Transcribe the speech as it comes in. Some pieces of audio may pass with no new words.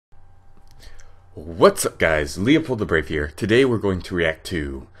What's up guys, Leopold the Brave here. Today we're going to react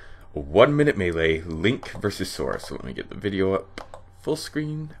to 1 Minute Melee, Link vs Sora. So let me get the video up, full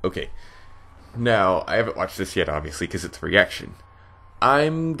screen. Okay, now I haven't watched this yet obviously because it's a reaction.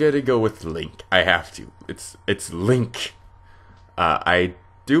 I'm gonna go with Link, I have to. It's Link. I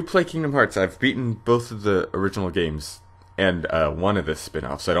do play Kingdom Hearts. I've beaten both of the original games and one of the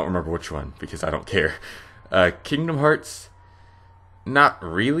spin-offs. I don't remember which one because I don't care. Kingdom Hearts, not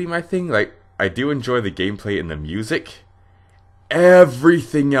really my thing. Like, I do enjoy the gameplay and the music.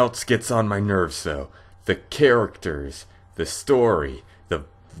 Everything else gets on my nerves though. The characters, the story, the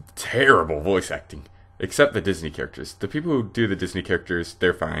terrible voice acting. Except the Disney characters. The people who do the Disney characters,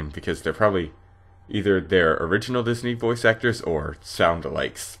 they're fine because they're probably either their original Disney voice actors or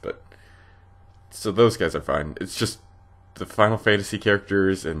sound-alikes. But so those guys are fine. It's just the Final Fantasy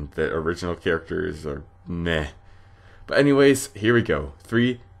characters and the original characters are meh. But anyways, here we go.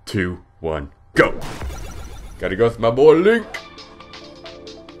 3, 2, 1, go! Gotta go with my boy Link!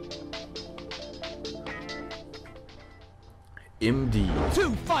 MD.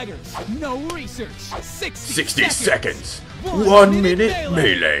 2 fighters, no research. 60 seconds. 1 minute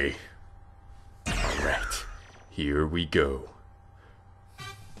melee. Alright, here we go.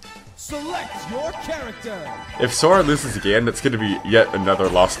 Select your character. If Sora loses again, that's gonna be yet another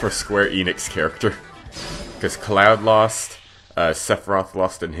loss for Square Enix character. Because Cloud lost, Sephiroth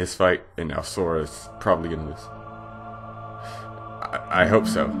lost in his fight, and now Sora's probably gonna lose. I hope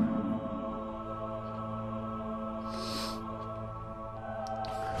so.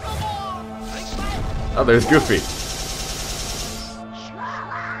 Oh, there's Goofy.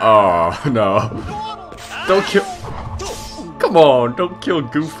 Oh, no. Don't kill... Come on, don't kill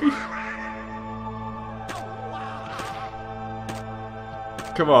Goofy.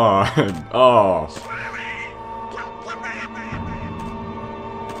 Come on. Oh.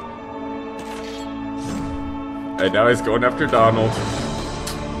 And now he's going after Donald.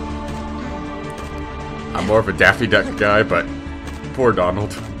 I'm more of a Daffy Duck guy, but poor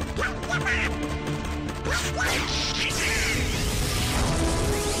Donald.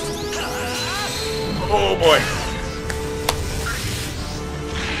 Oh boy.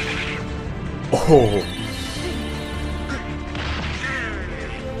 Oh.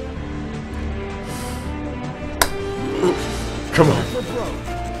 Come on.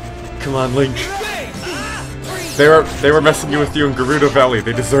 Come on, Link. They were messing with you in Gerudo Valley.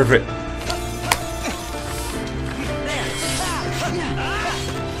 They deserve it.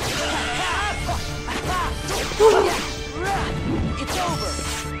 It's over.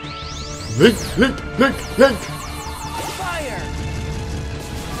 Link, Link, Link, Link. Fire.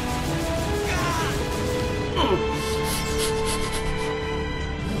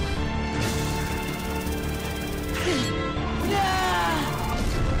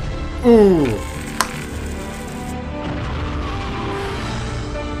 Ooh.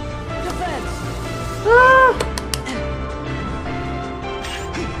 Defense. Ah.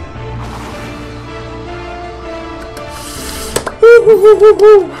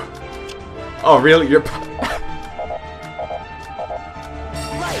 Oh, really? You're... Light.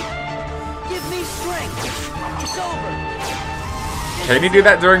 Give me strength. It's over. Can you do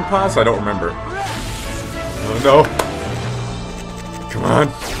that during pause? I don't remember. Oh, no. Come on.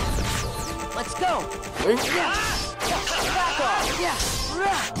 Let's go. Link. Back off.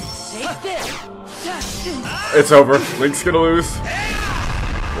 Take this. It's over. Link's gonna lose.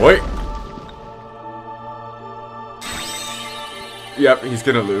 Wait. Yep, he's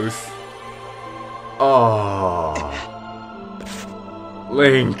gonna lose. Oh.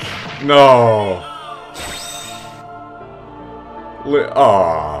 Link. No.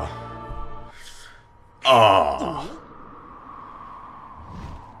 Oh. Oh.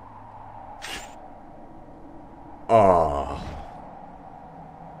 Oh.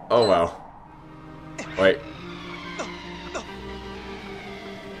 Oh well. Wait.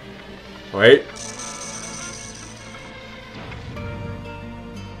 Wait.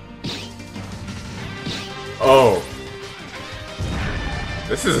 Oh.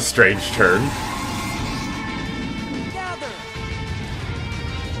 This is a strange turn. Gather.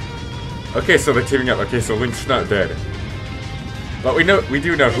 Okay, so they're teaming up. Okay, so Link's not dead. But we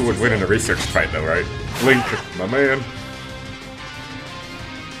do know who would win in a research fight though, right? Link, my man.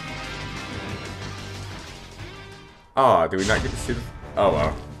 Aw, do we not get to see the... Oh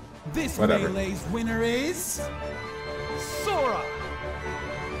well. This Whatever. melee's winner is Sora.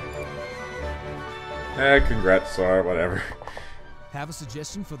 Congrats, Sora, whatever. Have a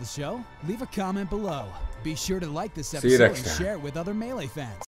suggestion for the show? Leave a comment below. Be sure to like this See you episode next and time. share it with other Melee fans.